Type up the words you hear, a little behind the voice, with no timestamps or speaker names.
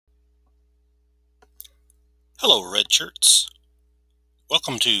Hello, Red Shirts.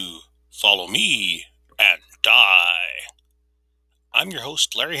 Welcome to Follow Me and Die. I'm your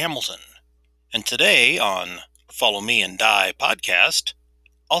host, Larry Hamilton, and today on Follow Me and Die podcast,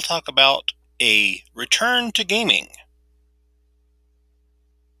 I'll talk about a return to gaming.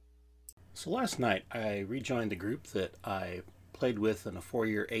 So last night, I rejoined the group that I played with in a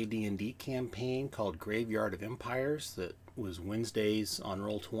 4-year AD&D campaign called Graveyard of Empires that was Wednesdays on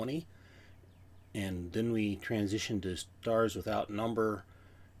Roll20, and then we transitioned to Stars Without Number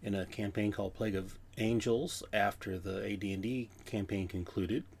in a campaign called Plague of Angels after the AD&D campaign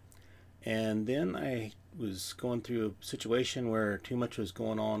concluded. And then I was going through a situation where too much was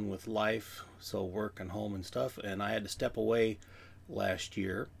going on with life, so work and home and stuff, and I had to step away last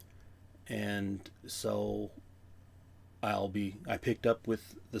year. And so I picked up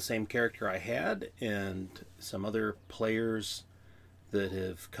with the same character I had, and some other players that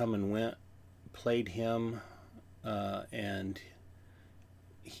have come and went played him, and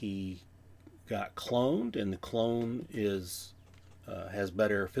he got cloned, and the clone has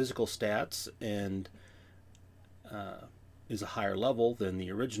better physical stats and is a higher level than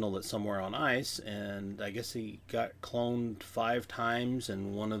the original that's somewhere on ice. And I guess he got cloned 5 times,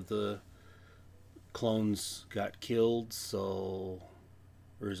 and one of the clones got killed. So,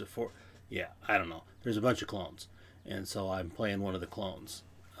 or is it 4? Yeah, I don't know. There's a bunch of clones, and so I'm playing one of the clones.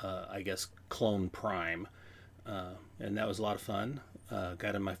 I guess Clone Prime, and that was a lot of fun.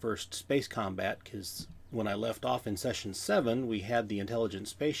 Got in my first space combat because when I left off in session 7, we had the intelligent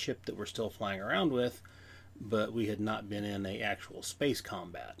spaceship that we're still flying around with, but we had not been in a actual space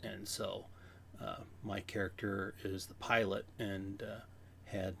combat. And so my character is the pilot and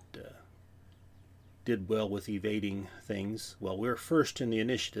had did well with evading things. Well, we're first in the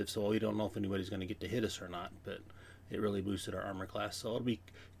initiative, so we don't know if anybody's going to get to hit us or not, but it really boosted our armor class. So I'll be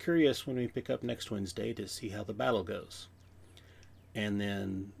curious when we pick up next Wednesday to see how the battle goes. And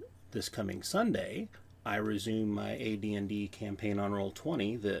then this coming Sunday, I resume my AD&D campaign on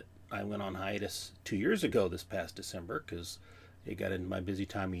Roll20 that I went on hiatus 2 years ago this past December because it got into my busy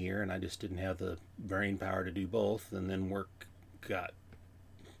time of year and I just didn't have the brain power to do both, and then work got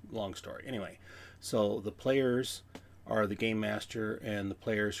long story. Anyway, so the players are the game master and the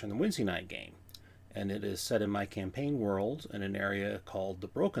players from the Wednesday night game. And it is set in my campaign world in an area called the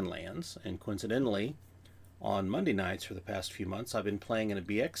Broken Lands, and coincidentally, on Monday nights for the past few months, I've been playing in a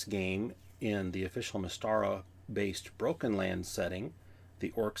BX game in the official Mystara-based Broken Lands setting, the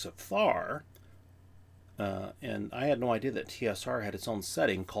Orcs of Thar. And I had no idea that TSR had its own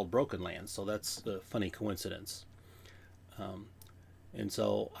setting called Broken Lands, so that's a funny coincidence. And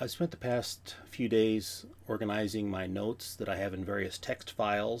so I spent the past few days organizing my notes that I have in various text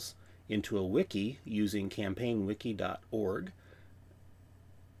files into a wiki using campaignwiki.org.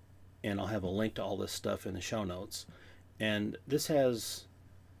 And I'll have a link to all this stuff in the show notes. And this has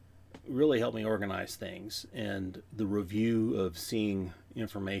really helped me organize things, and the review of seeing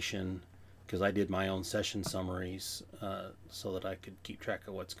information, because I did my own session summaries so that I could keep track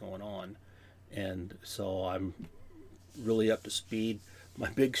of what's going on. And so I'm really up to speed. My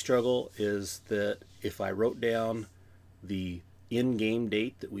big struggle is that if I wrote down the in-game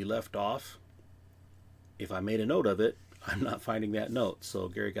date that we left off, if I made a note of it, I'm not finding that note. So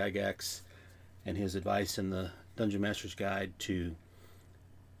Gary Gygax and his advice in the Dungeon Master's Guide to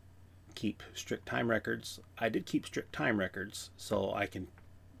keep strict time records. I did keep strict time records so I can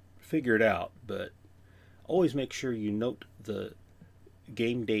figure it out, but always make sure you note the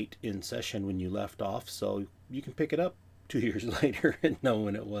game date in session when you left off so you can pick it up 2 years later and know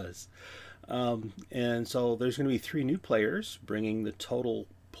when it was. And so there's going to be 3 new players, bringing the total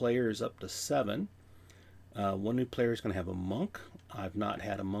players up to 7. One new player is going to have a monk. I've not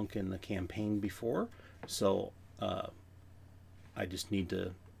had a monk in the campaign before, so I just need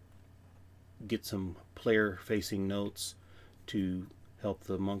to get some player-facing notes to help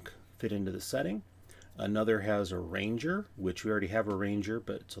the monk fit into the setting. Another has a ranger, which we already have a ranger,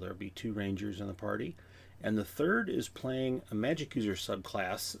 but so there'll be 2 rangers in the party. And the third is playing a magic user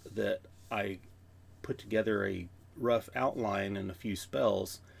subclass that I put together a rough outline and a few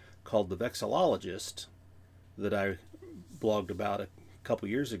spells called the Vexillologist that I blogged about a couple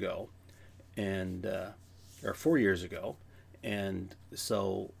years ago, and or 4 years ago. And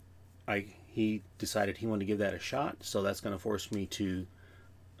so he decided he wanted to give that a shot, so that's going to force me to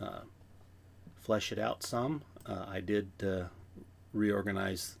flesh it out some. I did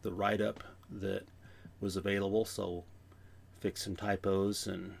reorganize the write-up that was available, so fix some typos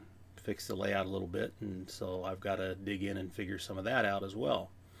and fix the layout a little bit, and so I've got to dig in and figure some of that out as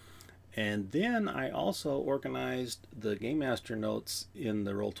well. And then I also organized the Game Master notes in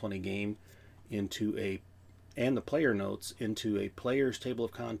the Roll20 game into a and the player notes into a player's table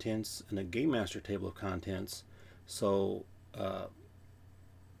of contents and a game master table of contents. So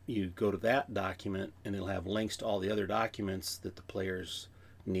you go to that document and it'll have links to all the other documents that the players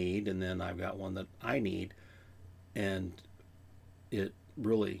need, and then I've got one that I need, and it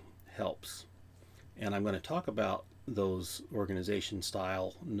really helps. And I'm going to talk about those organization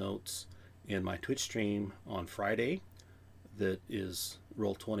style notes in my Twitch stream on Friday that is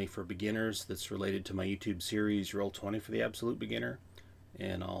Roll20 for Beginners, that's related to my YouTube series Roll20 for the Absolute Beginner.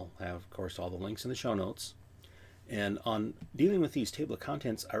 And I'll have, of course, all the links in the show notes. And on dealing with these table of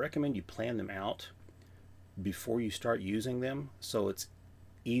contents, I recommend you plan them out before you start using them, so it's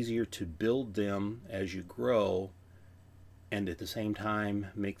easier to build them as you grow, and at the same time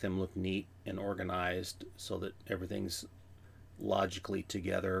make them look neat and organized so that everything's logically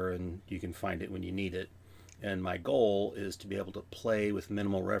together and you can find it when you need it. And my goal is to be able to play with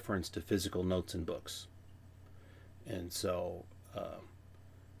minimal reference to physical notes and books. And so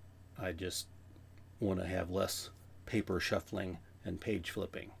I just want to have less paper shuffling and page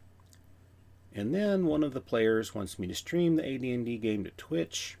flipping. And then one of the players wants me to stream the AD&D game to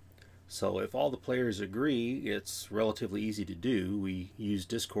Twitch. So if all the players agree, it's relatively easy to do. We use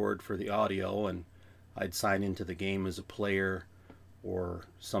Discord for the audio, and I'd sign into the game as a player or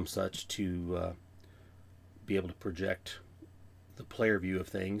some such to be able to project the player view of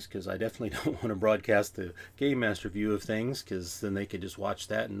things, because I definitely don't want to broadcast the game master view of things, because then they could just watch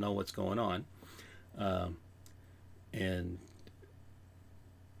that and know what's going on. And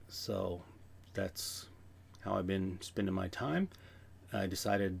so that's how I've been spending my time. I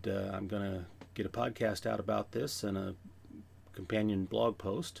decided I'm going to get a podcast out about this and a companion blog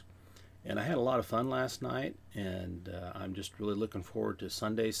post. And I had a lot of fun last night, and I'm just really looking forward to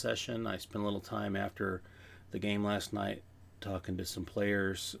Sunday's session. I spent a little time after the game last night talking to some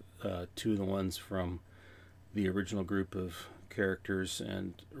players, two of the ones from the original group of characters,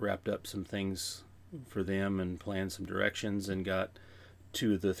 and wrapped up some things for them and planned some directions, and got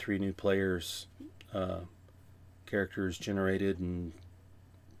two of the three new players characters generated and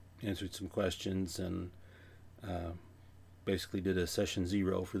answered some questions, and basically did a session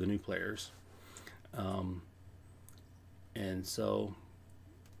 0 for the new players. And so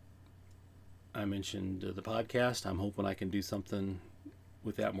I mentioned the podcast. I'm hoping I can do something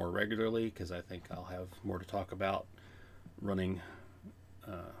with that more regularly, because I think I'll have more to talk about running,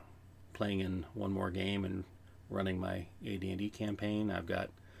 playing in one more game and running my AD&D campaign. I've got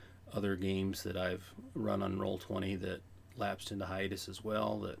other games that I've run on Roll20 that lapsed into hiatus as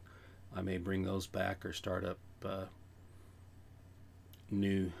well, that I may bring those back or start up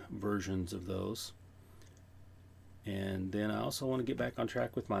new versions of those. And then I also want to get back on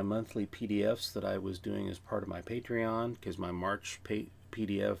track with my monthly PDFs that I was doing as part of my Patreon, because my March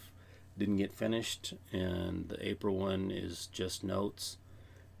PDF didn't get finished, and the April one is just notes.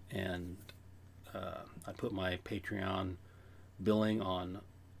 And I put my Patreon billing on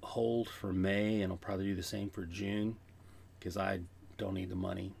hold for May, and I'll probably do the same for June, because I don't need the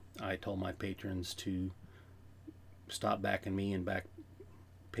money. I told my patrons to stop backing me and back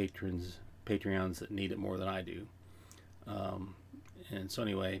Patreons that need it more than I do. And so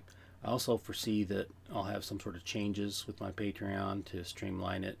anyway, I also foresee that I'll have some sort of changes with my Patreon to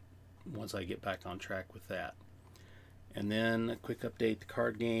streamline it once I get back on track with that. And then a quick update, the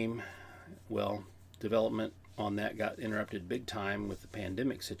card game. Well, development on that got interrupted big time with the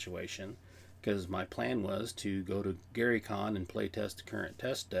pandemic situation, because my plan was to go to GaryCon and play test the current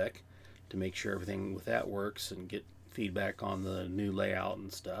test deck to make sure everything with that works and get feedback on the new layout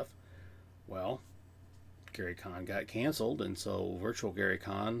and stuff. Well, GaryCon got canceled, and so virtual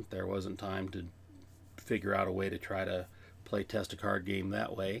GaryCon, there wasn't time to figure out a way to try to play test a card game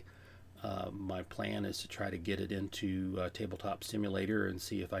that way. My plan is to try to get it into Tabletop Simulator and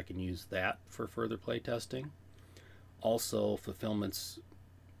see if I can use that for further play testing. Also, fulfillment's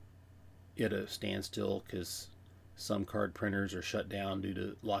at a standstill because some card printers are shut down due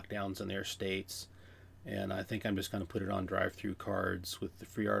to lockdowns in their states, and I think I'm just going to put it on drive-through cards with the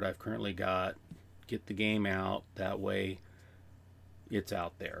free art I've currently got, get the game out, that way it's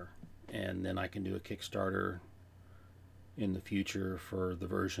out there, and then I can do a Kickstarter in the future for the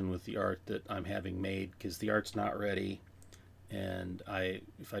version with the art that I'm having made, because the art's not ready, and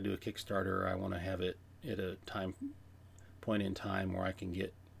if I do a Kickstarter, I want to have it at a point in time where I can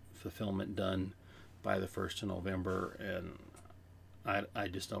get fulfillment done by the 1st of November, and I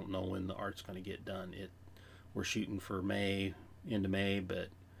just don't know when the art's going to get done. We're shooting for May, into May, but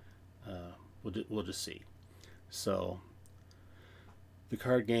we'll just see. So the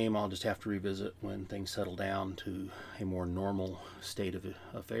card game I'll just have to revisit when things settle down to a more normal state of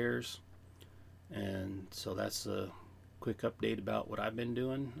affairs. And so that's a quick update about what I've been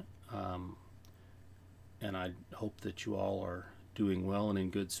doing. And I hope that you all are doing well and in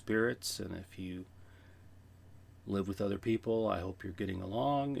good spirits. And if you live with other people, I hope you're getting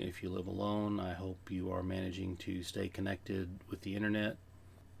along. If you live alone, I hope you are managing to stay connected with the internet.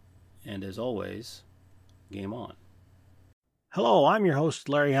 And as always, game on. Hello, I'm your host,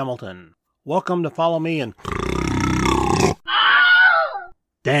 Larry Hamilton. Welcome to Follow Me and...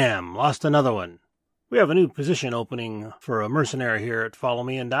 Damn, lost another one. We have a new position opening for a mercenary here at Follow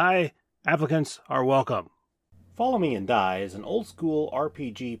Me and Die. Applicants are welcome. Follow Me and Die is an old-school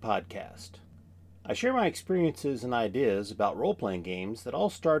RPG podcast. I share my experiences and ideas about role-playing games that all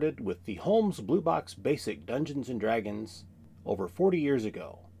started with the Holmes Blue Box Basic Dungeons & Dragons over 40 years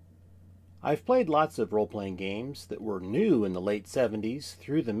ago. I've played lots of role-playing games that were new in the late 70s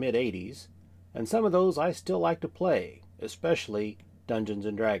through the mid-80s, and some of those I still like to play, especially Dungeons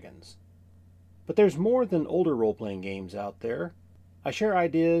 & Dragons. But there's more than older role-playing games out there. I share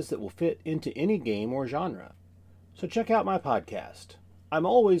ideas that will fit into any game or genre. So check out my podcast. I'm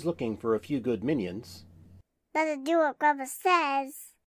always looking for a few good minions. Better do what Grandpa says.